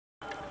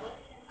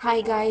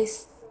Hi guys,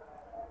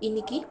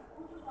 இன்னைக்கு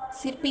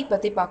சிற்பி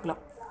பற்றி பார்க்கலாம்.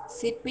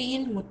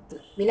 சிற்பியில் முத்து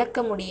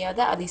விளக்க முடியாத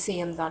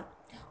அதிசயம்தான்.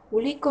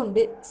 உளி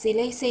கொண்டு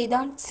சிலை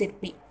செய்தான்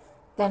சிற்பி,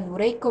 தன்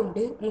உரை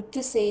கொண்டு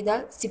முத்து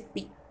செய்தால்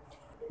சிப்பி.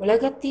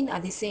 உலகத்தின்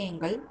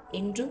அதிசயங்கள்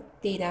என்றும்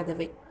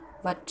தீராதவை.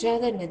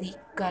 வற்றாத நதி,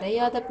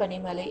 கரையாத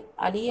பனிமலை,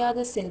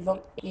 அழியாத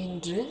செல்வம்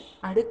என்று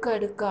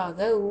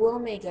அடுக்கடுக்காக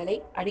உவமைகளை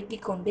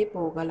அடுக்கிக் கொண்டே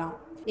போகலாம்.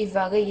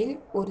 இவ்வகையில்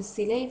ஒரு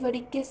சிலை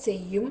வடிக்க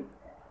செய்யும்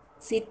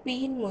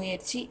சிற்பியின்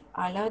முயற்சி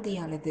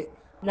அலாதியானது.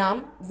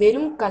 நாம்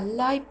வெறும்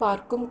கல்லாய்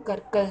பார்க்கும்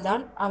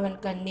கற்கள்தான் அவன்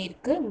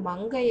கண்ணிற்கு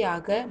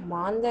மங்கையாக,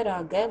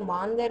 மாந்தராக,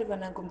 மாந்தர்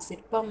வணங்கும்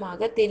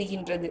சிற்பமாக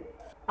தெரிகின்றது.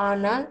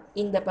 ஆனால்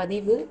இந்த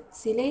பதிவு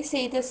சிலை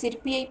செய்த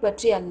சிற்பியை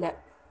பற்றி அல்ல,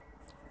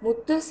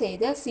 முத்து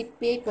செய்த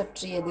சிற்பியை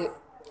பற்றியது.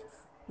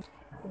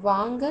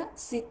 வாங்க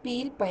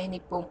சிற்பியில்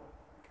பயணிப்போம்.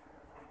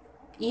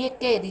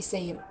 இயற்கை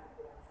அதிசயம்.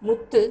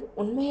 முத்து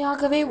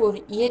உண்மையாகவே ஒரு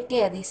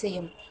இயற்கை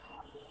அதிசயம்.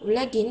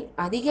 உலகின்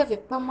அதிக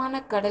வெப்பமான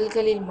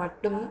கடல்களில்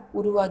மட்டும்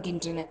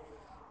உருவாகின்றன.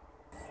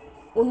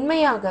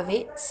 உண்மையாகவே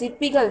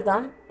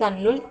சிற்பிகள்தான்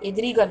தன்னுள்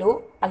எதிரிகளோ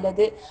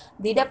அல்லது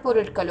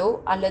திடப்பொருட்களோ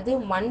அல்லது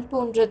மண்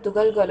போன்ற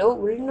துகள்களோ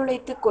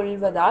உள்நுழைத்து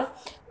கொள்வதால்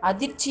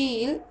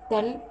அதிர்ச்சியில்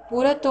தன்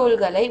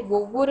புறத்தோள்களை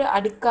ஒவ்வொரு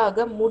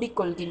அடுக்காக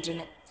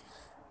மூடிக்கொள்கின்றன.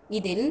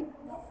 இதில்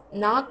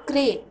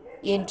நாக்ரே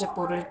என்ற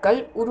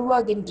பொருட்கள்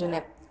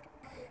உருவாகின்றன.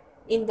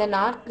 இந்த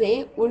நாக்ரே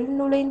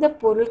உள்நுழைந்த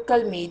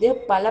பொருட்கள் மீது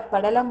பல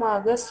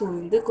படலமாக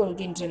சூழ்ந்து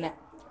கொள்கின்றன.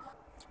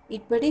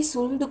 இப்படி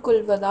சூழ்ந்து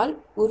கொள்வதால்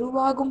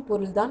உருவாகும்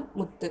பொருள்தான்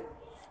முத்து.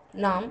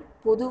 நாம்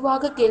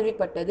பொதுவாக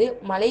கேள்விப்பட்டது,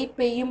 மழை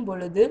பெய்யும்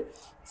பொழுது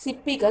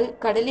சிப்பிகள்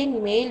கடலின்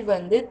மேல்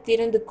வந்து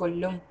திறந்து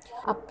கொள்ளும்.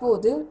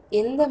 அப்போது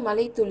எந்த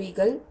மழை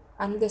துளிகள்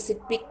அந்த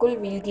சிப்பிக்குள்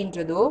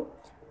வீழ்கின்றதோ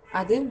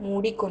அது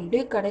மூடிக்கொண்டு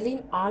கடலின்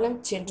ஆழம்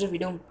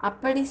சென்றுவிடும்.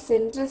 அப்படி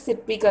சென்ற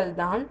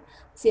சிற்பிகள்தான்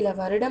சில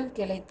வருடம்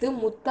கிளைத்து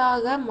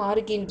முத்தாக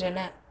மாறுகின்றன.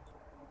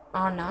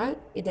 ஆனால்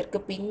இதற்கு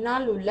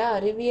பின்னால் உள்ள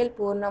அறிவியல்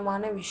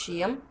பூர்ணமான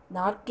விஷயம்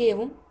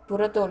நாற்கேவும்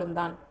புறத்தோலும்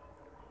தான்.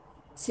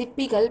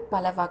 சிற்பிகள்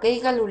பல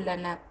வகைகள்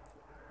உள்ளன.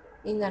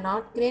 இந்த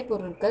நாற்கே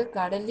பொருட்கள்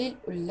கடலில்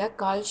உள்ள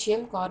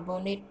கால்சியம்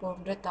கார்போனேட்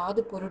போன்ற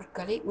தாது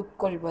பொருட்களை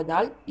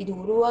உட்கொள்வதால் இது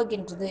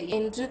உருவாகின்றது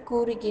என்று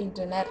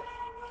கூறுகின்றனர்.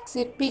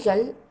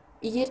 சிற்பிகள்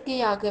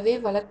இயற்கையாகவே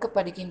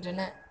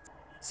வளர்க்கப்படுகின்றன.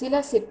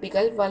 சில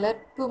சிற்பிகள்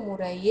வளர்ப்பு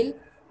முறையில்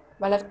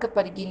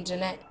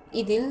வளர்க்கப்படுகின்றன.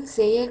 இதில்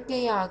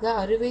செயற்கையாக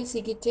அறுவை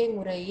சிகிச்சை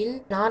முறையில்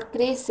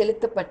நாற்கே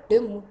செலுத்தப்பட்டு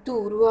முத்து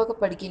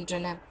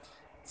உருவாக்கப்படுகின்றன.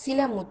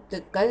 சில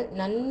முத்துக்கள்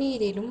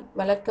நன்னீரிலும்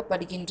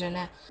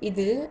வளர்க்கப்படுகின்றன.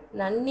 இது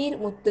நன்னீர்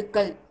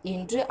முத்துக்கள்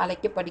என்று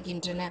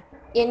அழைக்கப்படுகின்றன.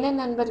 என்ன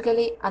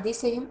நண்பர்களே,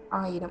 அதிசயம்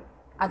 1000.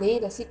 அதை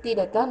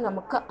ரசித்திடத்தான்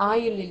நமக்கு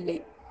ஆயுள் இல்லை.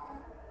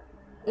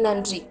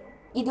 நன்றி.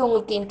 இது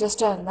உங்களுக்கு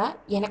இன்ட்ரெஸ்டாக இருந்தால்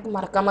எனக்கு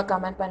மறக்காமல்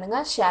கமெண்ட்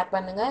பண்ணுங்கள், ஷேர்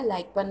பண்ணுங்கள்,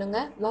 லைக்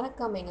பண்ணுங்கள்.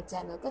 மறக்காமல் எங்கள்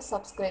சேனலுக்கு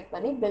சப்ஸ்கிரைப்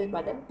பண்ணி பெல்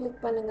பட்டன்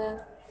கிளிக் பண்ணுங்கள்.